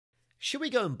Should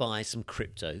we go and buy some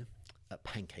crypto at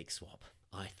PancakeSwap?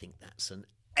 I think that's an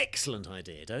excellent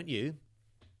idea, don't you?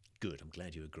 Good, I'm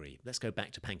glad you agree. Let's go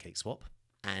back to PancakeSwap.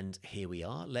 And here we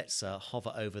are. Let's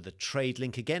hover over the trade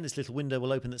link again. This little window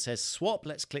will open that says swap.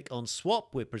 Let's click on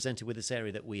swap. We're presented with this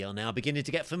area that we are now beginning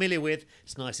to get familiar with.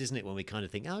 It's nice, isn't it, when we kind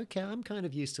of think, okay, I'm kind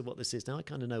of used to what this is now. I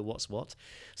kind of know what's what.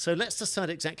 So let's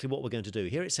decide exactly what we're going to do.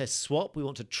 Here it says swap. We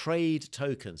want to trade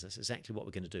tokens. That's exactly what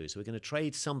we're going to do. So we're going to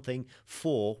trade something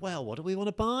for, well, what do we want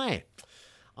to buy?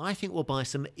 I think we'll buy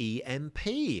some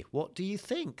EMP. What do you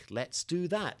think? Let's do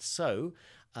that. So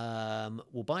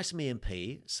we'll buy some EMP.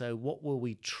 So what will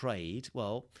we trade?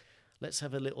 Well, let's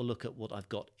have a little look at what I've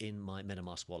got in my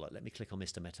MetaMask wallet. Let me click on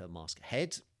Mr. MetaMask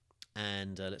head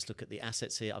and let's look at the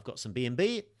assets here. I've got some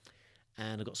BNB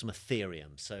and I've got some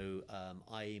Ethereum. So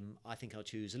I think I'll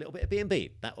choose a little bit of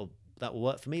BNB. That will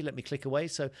work for me. Let me click away.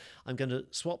 So I'm going to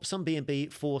swap some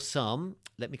BNB for some.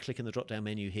 Let me click in the drop down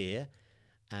menu here.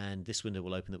 And this window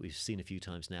will open that we've seen a few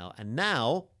times now. And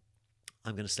now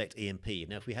I'm going to select EMP.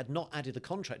 Now, if we had not added the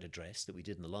contract address that we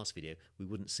did in the last video, we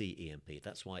wouldn't see EMP.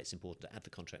 That's why it's important to add the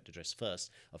contract address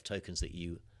first of tokens that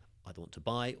you either want to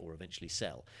buy or eventually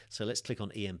sell. So let's click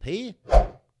on EMP.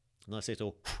 Nice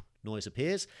little noise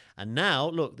appears. And now,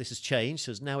 look, this has changed.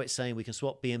 So now it's saying we can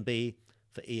swap BNB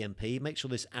for EMP. Make sure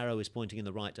this arrow is pointing in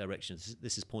the right direction.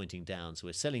 This is pointing down. So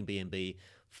we're selling BNB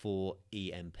for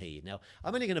EMP. Now,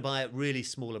 I'm only going to buy a really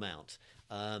small amount.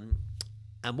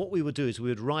 And what we would do is we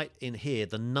would write in here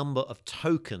the number of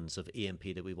tokens of EMP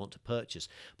that we want to purchase.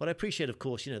 But I appreciate, of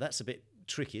course, that's a bit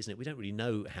tricky, isn't it? We don't really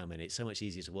know how many. It's so much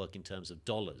easier to work in terms of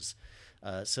dollars.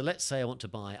 So let's say I want to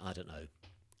buy, I don't know,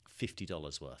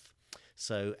 $50 worth.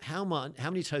 So how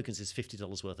many tokens is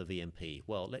 $50 worth of EMP?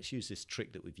 Well, let's use this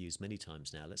trick that we've used many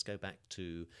times now. Let's go back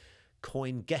to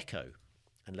CoinGecko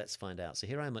and let's find out. So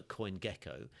here I am at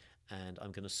CoinGecko and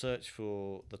I'm going to search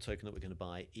for the token that we're going to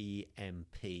buy,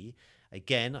 EMP.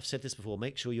 Again, I've said this before,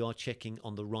 make sure you are checking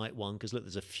on the right one because look,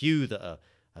 there's a few that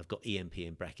have got EMP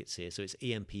in brackets here. So it's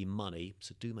EMP money.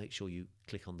 So do make sure you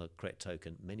click on the correct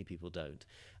token. Many people don't.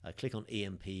 Click on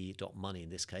EMP.money in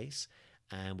this case.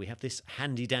 And we have this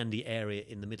handy dandy area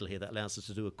in the middle here that allows us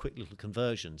to do a quick little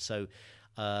conversion. So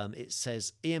it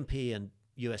says EMP and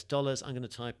US dollars. I'm going to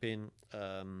type in,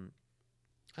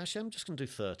 actually, I'm just going to do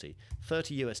 30.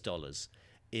 30 US dollars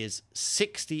is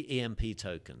 60 EMP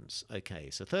tokens. Okay,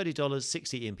 so $30,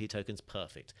 60 EMP tokens,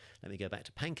 perfect. Let me go back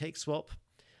to PancakeSwap.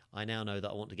 I now know that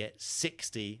I want to get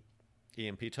 60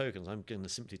 EMP tokens. I'm going to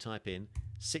simply type in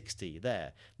 60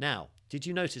 there. Now, did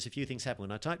you notice a few things happen?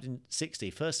 When I typed in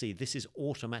 60, firstly, this is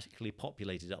automatically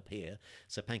populated up here.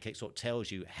 So PancakeSwap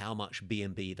tells you how much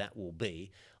BNB that will be.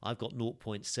 I've got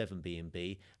 0.7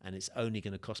 BNB and it's only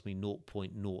going to cost me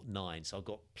 0.09. So I've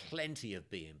got plenty of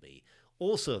BNB.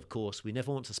 Also, of course, we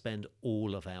never want to spend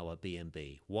all of our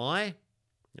BNB. Why?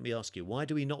 Let me ask you, why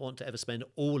do we not want to ever spend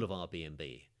all of our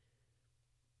BNB?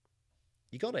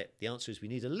 You got it. The answer is we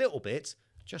need a little bit,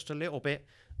 just a little bit,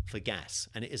 for gas.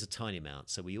 And it is a tiny amount,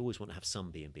 so we always want to have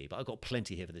some BNB. But I've got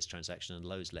plenty here for this transaction and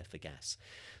loads left for gas.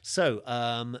 So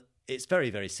it's very,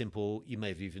 very simple. You may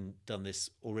have even done this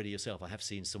already yourself. I have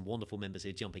seen some wonderful members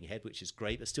here jumping ahead, which is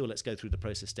great. But still, let's go through the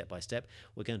process step by step.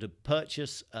 We're going to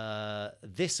purchase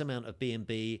this amount of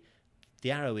BNB.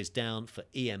 The arrow is down for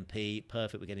EMP.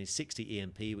 Perfect. We're getting 60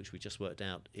 EMP, which we just worked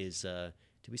out is,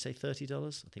 did we say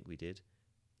 $30? I think we did.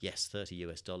 Yes, 30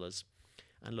 US dollars.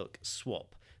 And look,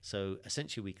 swap. So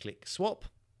essentially we click swap.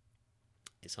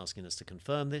 It's asking us to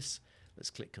confirm this. Let's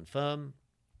click confirm.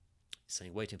 It's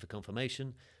saying waiting for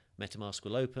confirmation. MetaMask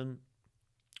will open.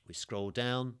 We scroll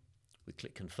down. We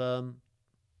click confirm.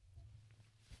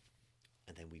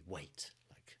 And then we wait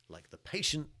like the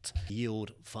patient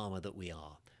yield farmer that we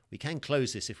are. We can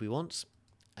close this if we want.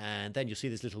 And then you'll see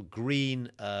this little green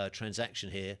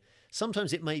transaction here.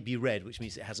 Sometimes it may be red, which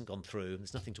means it hasn't gone through.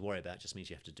 There's nothing to worry about. It just means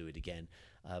you have to do it again.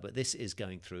 But this is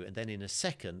going through. And then in a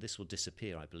second, this will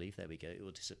disappear, I believe. There we go. It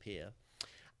will disappear.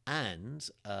 And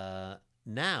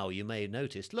now you may have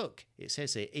noticed, look, it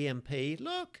says here EMP.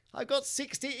 Look, I got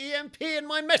 60 EMP in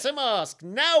my MetaMask.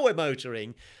 Now we're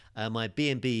motoring. My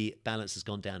BNB balance has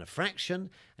gone down a fraction.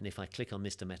 And if I click on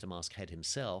Mr. MetaMask head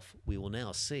himself, we will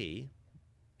now see,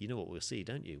 you know what we'll see,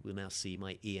 don't you? We'll now see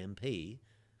my EMP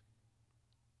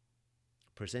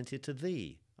presented to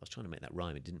thee. I was trying to make that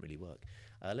rhyme. It didn't really work.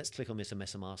 Let's click on Mr.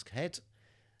 MetaMask head.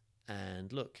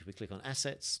 And look, if we click on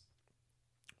assets,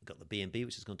 we've got the BNB,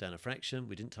 which has gone down a fraction.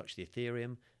 We didn't touch the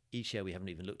Ethereum. eShare we haven't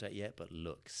even looked at yet, but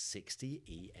look,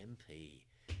 60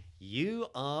 EMP. You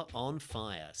are on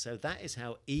fire. So that is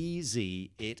how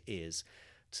easy it is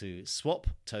to swap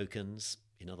tokens,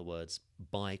 in other words,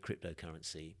 buy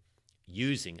cryptocurrency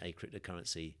using a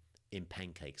cryptocurrency in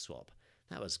PancakeSwap.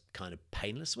 That was kind of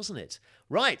painless, wasn't it?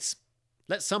 Right,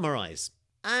 let's summarize.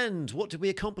 And what did we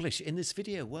accomplish in this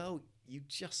video? Well, you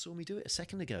just saw me do it a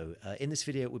second ago. In this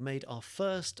video, we made our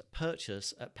first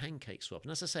purchase at PancakeSwap.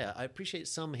 And as I say, I appreciate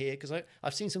some here because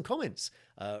I've seen some comments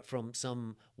from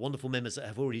some wonderful members that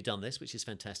have already done this, which is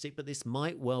fantastic. But this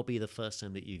might well be the first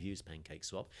time that you've used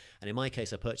PancakeSwap. And in my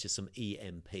case, I purchased some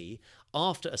EMP.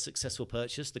 After a successful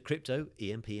purchase, the crypto,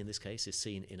 EMP in this case, is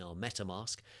seen in our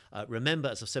MetaMask. Remember,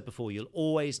 as I've said before, you'll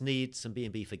always need some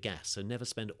BNB for gas. So never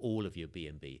spend all of your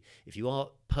BNB. If you are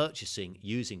purchasing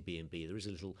using BNB, there is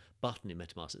a little button in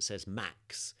MetaMask that says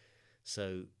max.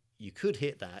 So you could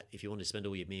hit that if you want to spend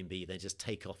all your BNB, then just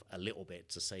take off a little bit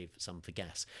to save some for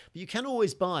gas. But you can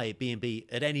always buy BNB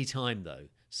at any time though.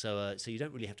 So you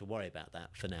don't really have to worry about that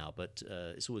for now, but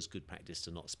it's always good practice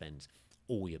to not spend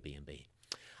all your BNB.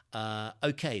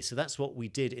 Okay, so that's what we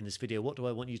did in this video. What do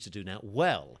I want you to do now?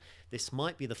 Well, this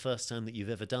might be the first time that you've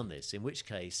ever done this, in which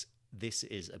case this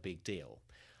is a big deal.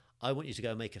 I want you to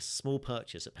go make a small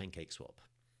purchase at PancakeSwap.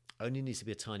 Only needs to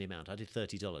be a tiny amount. I did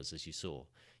 $30 as you saw.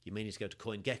 You may need to go to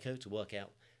CoinGecko to work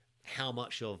out how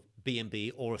much of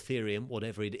BNB or Ethereum,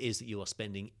 whatever it is that you are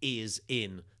spending, is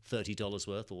in $30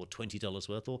 worth or $20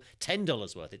 worth or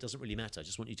 $10 worth. It doesn't really matter. I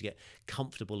just want you to get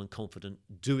comfortable and confident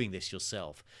doing this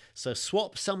yourself. So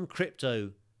swap some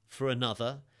crypto for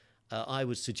another. I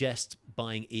would suggest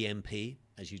buying EMP,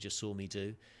 as you just saw me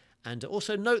do. And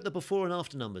also note the before and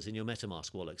after numbers in your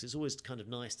MetaMask wallet, because it's always kind of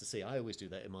nice to see. I always do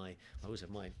that I always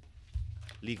have my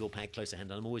legal pad close to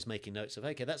hand, and I'm always making notes of,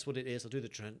 okay, that's what it is. I'll do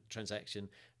the transaction, and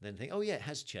then think, oh yeah, it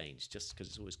has changed, just because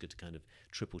it's always good to kind of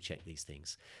triple check these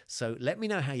things. So let me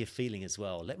know how you're feeling as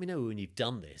well. Let me know when you've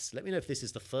done this. Let me know if this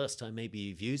is the first time maybe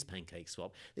you've used PancakeSwap.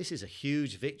 This is a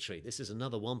huge victory. This is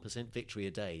another 1% victory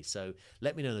a day. So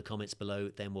let me know in the comments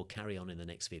below, then we'll carry on in the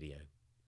next video.